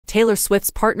Taylor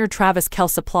Swift's partner Travis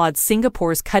Kelce applauds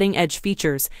Singapore's cutting-edge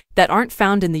features that aren't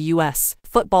found in the U.S.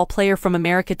 Football player from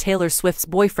America Taylor Swift's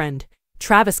boyfriend,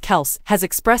 Travis Kelce, has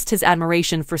expressed his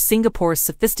admiration for Singapore's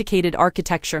sophisticated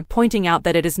architecture, pointing out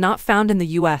that it is not found in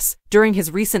the U.S. During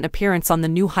his recent appearance on the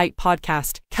New Height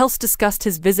podcast, Kelce discussed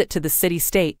his visit to the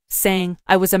city-state, saying,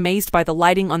 "I was amazed by the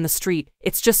lighting on the street.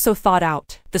 It's just so thought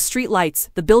out. The street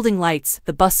lights, the building lights,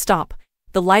 the bus stop.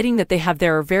 The lighting that they have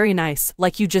there are very nice,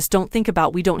 like you just don't think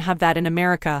about. We don't have that in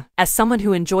America." As someone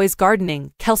who enjoys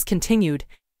gardening, Kelce continued,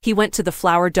 he went to the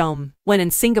Flower Dome. When in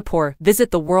Singapore,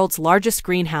 visit the world's largest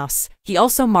greenhouse. He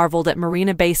also marveled at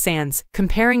Marina Bay Sands,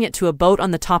 comparing it to a boat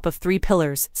on the top of 3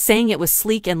 pillars, saying it was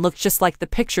sleek and looked just like the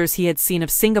pictures he had seen of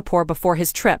Singapore before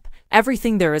his trip.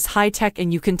 "Everything there is high-tech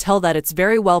and you can tell that it's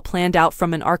very well planned out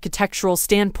from an architectural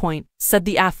standpoint," said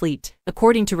the athlete.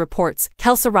 According to reports,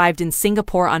 Kelce arrived in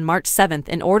Singapore on March 7th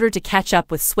in order to catch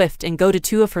up with Swift and go to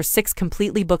 2 of her 6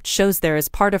 completely booked shows there as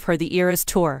part of her The Eras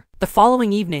tour. The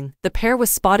following evening, the pair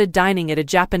was spotted dining at a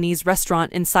Japanese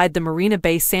restaurant inside the Marina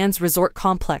Bay Sands resort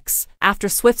complex. After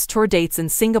Swift's tour dates in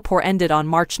Singapore ended on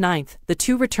March 9th, the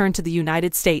two returned to the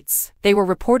United States. They were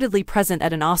reportedly present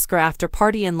at an Oscar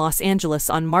after-party in Los Angeles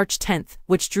on March 10th,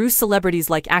 which drew celebrities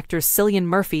like actors Cillian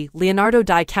Murphy, Leonardo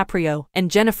DiCaprio,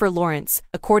 and Jennifer Lawrence,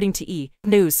 according to E!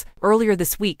 News. Earlier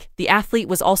this week, the athlete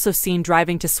was also seen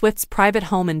driving to Swift's private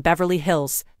home in Beverly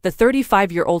Hills. The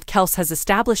 35-year-old Kelce has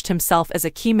established himself as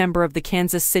a key member of the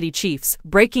Kansas City Chiefs,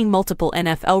 breaking multiple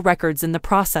NFL records in the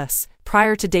process.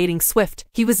 Prior to dating Swift,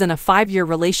 he was in a 5-year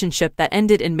relationship that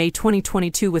ended in May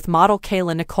 2022 with model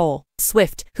Kayla Nicole.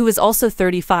 Swift, who is also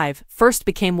 35, first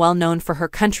became well known for her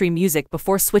country music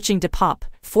before switching to pop.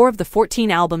 4 of the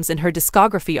 14 albums in her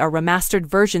discography are remastered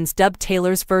versions dubbed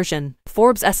Taylor's version.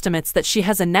 Forbes estimates that she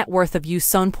has a net worth of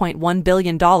 $1.1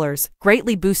 billion,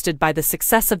 greatly boosted by the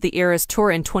success of the Eras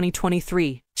tour in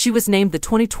 2023. She was named the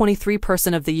 2023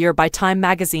 Person of the Year by Time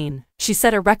magazine. She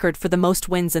set a record for the most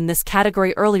wins in this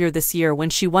category earlier this year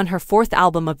when she won her 4th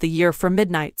Album of the Year for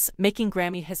Midnights, making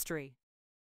Grammy history.